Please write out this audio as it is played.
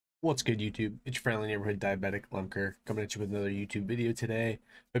What's good, YouTube? It's your friendly neighborhood diabetic Lumker coming at you with another YouTube video today.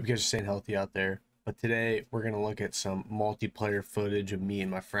 Hope you guys are staying healthy out there. But today we're going to look at some multiplayer footage of me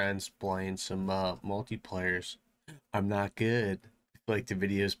and my friends playing some multiplayers. I'm not good. If you like the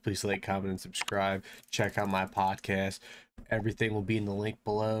videos, please like, comment, and subscribe. Check out my podcast. Everything will be in the link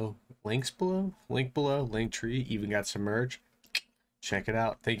below. Links below? Link below. Link tree. Even got some merch. Check it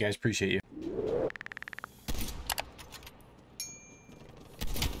out. Thank you guys. Appreciate you.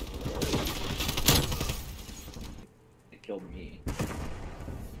 Killed me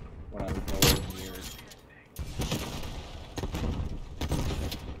when I was nowhere near.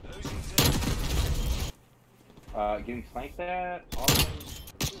 Getting flanked at awesome.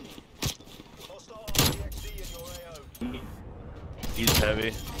 He's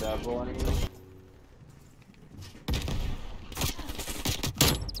heavy. Double enemy.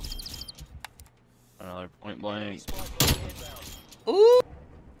 Another point blank. Ooh!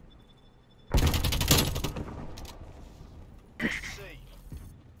 Can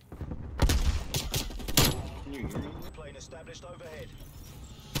you hear me? Plane established overhead.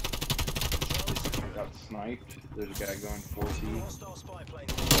 Got sniped. There's a guy going 4T. Hostile spy plane.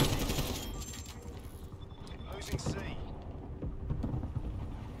 Losing C.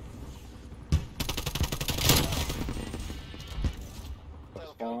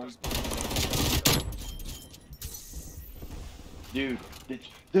 Spawn. Dude,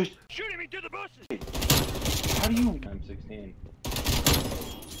 there's Shooting me through the bushes! how do you? I'm 16.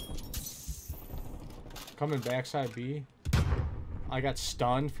 Coming backside B. I got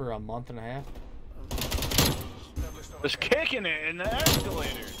stunned for a month and a half. Just kicking it in the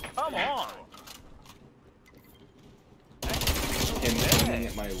escalator. Come on. Him aiming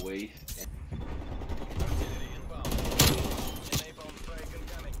at my waist.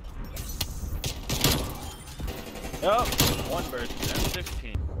 Yup. One burst.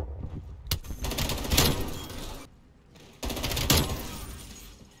 M16.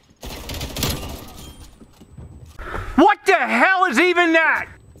 What the hell is even that?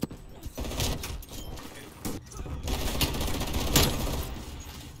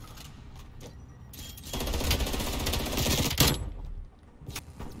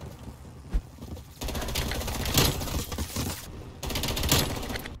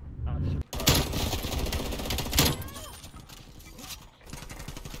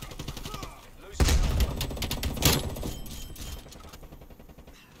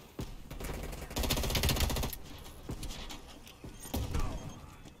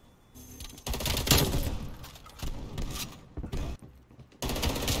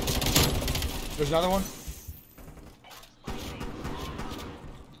 There's another one.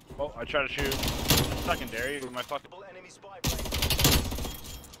 Oh, I try to shoot secondary with my fucking. Enemy spy plane.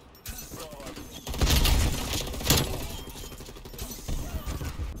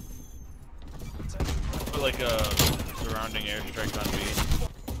 Put like a surrounding airstrike on me.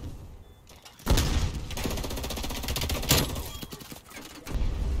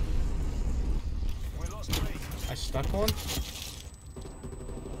 We lost B. I stuck one.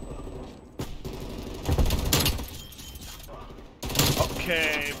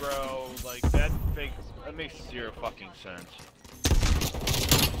 Okay, bro. Like that makes zero fucking sense.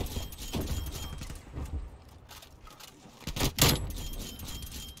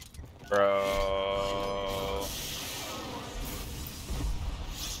 Bro.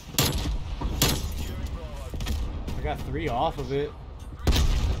 I got 3 off of it.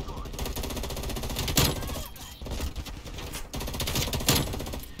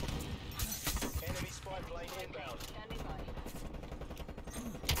 Enemy spy plane inbound.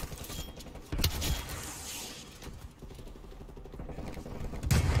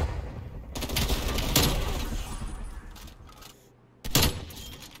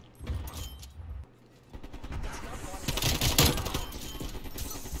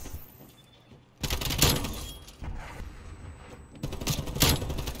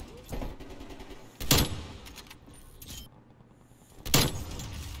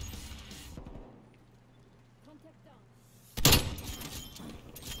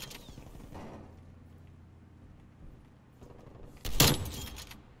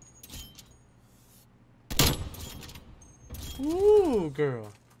 Ooh,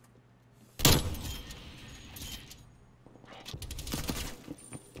 girl.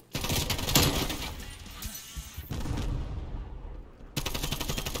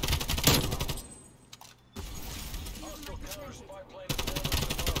 Hostile counter spy plane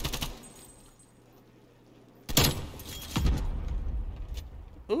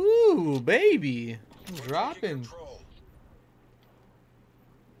is Ooh, baby. I'm dropping. control.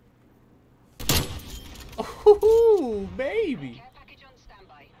 Ooh, baby. Care package on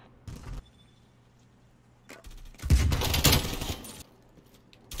standby.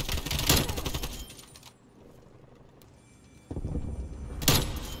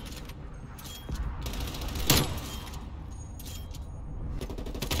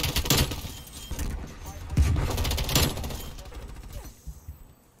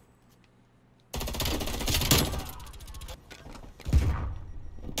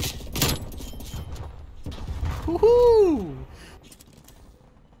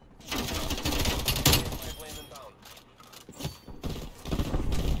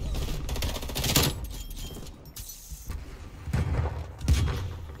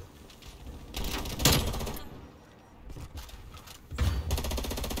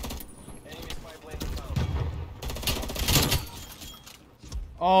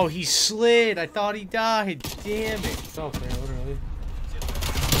 Oh, he slid. I thought he died. Damn it. It's all fair, literally.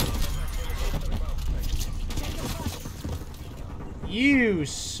 You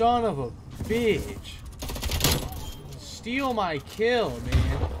son of a bitch. Steal my kill,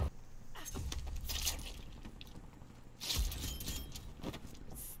 man.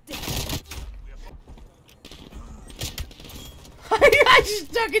 I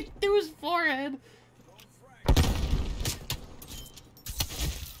stuck it through his forehead.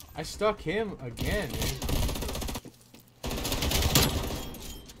 I stuck him again, man.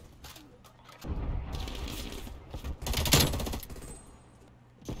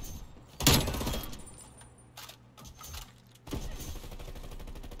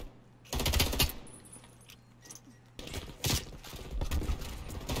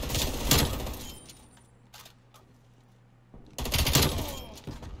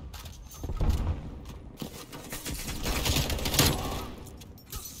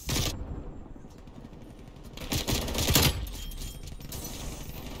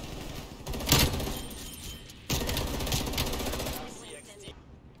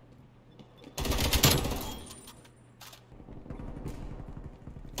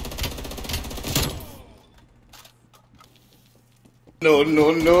 No,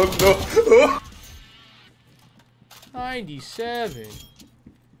 no, no, no. 97.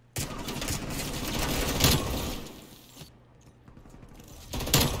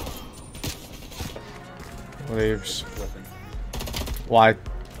 Waves. Well, I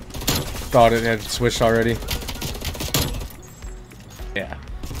thought it had switched already. Yeah.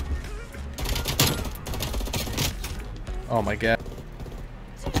 Oh my god.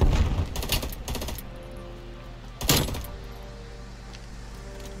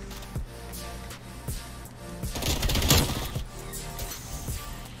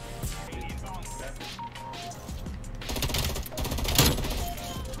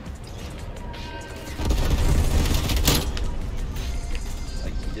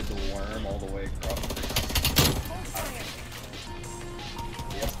 Like he did the worm all the way across the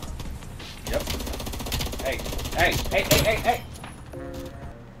Yep. Yep. Hey, hey, hey, hey, hey, hey!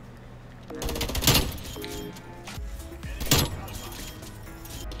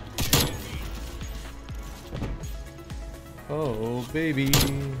 Oh, baby.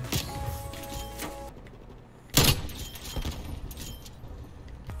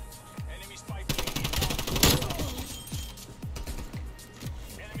 Enemy spy plane.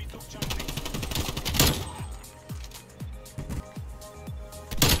 Enemy took Charlie.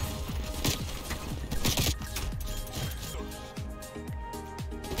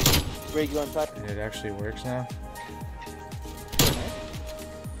 And it actually works now.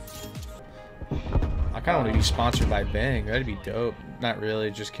 I kind of want to be sponsored by Bang. That'd be dope. Not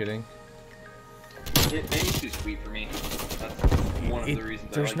really, just kidding. It made too sweet for me. That's one of the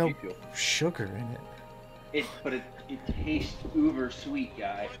reasons I There's like no G-Fuel. sugar in it. But it tastes uber sweet,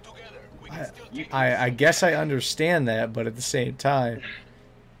 guy. I guess I understand that, but at the same time,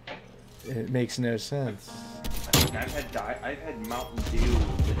 it makes no sense. I mean, I've had Mountain Dew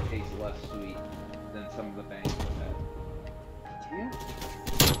that tastes less sweet than some of the bangs I've had. Yeah.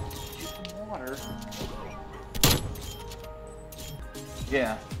 Just some water.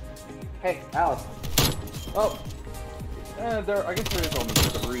 Yeah. Hey, Alex. Oh. I guess there is only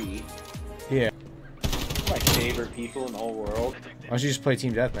 3. Yeah. My favorite people in the whole world. Why don't you just play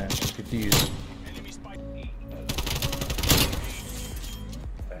Team Deathmatch? I'm confused. Enemy spy.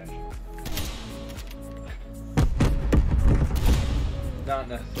 Not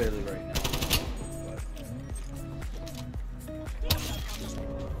necessarily right now.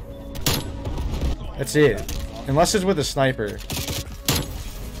 That's it. Unless it's with a sniper.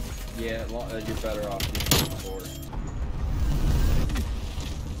 Yeah, you're better off doing it before.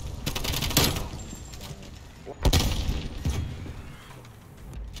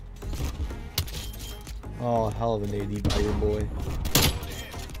 Oh, hell of an AD by your boy.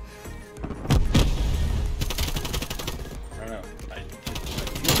 I don't know. I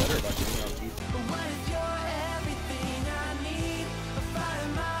feel better about you.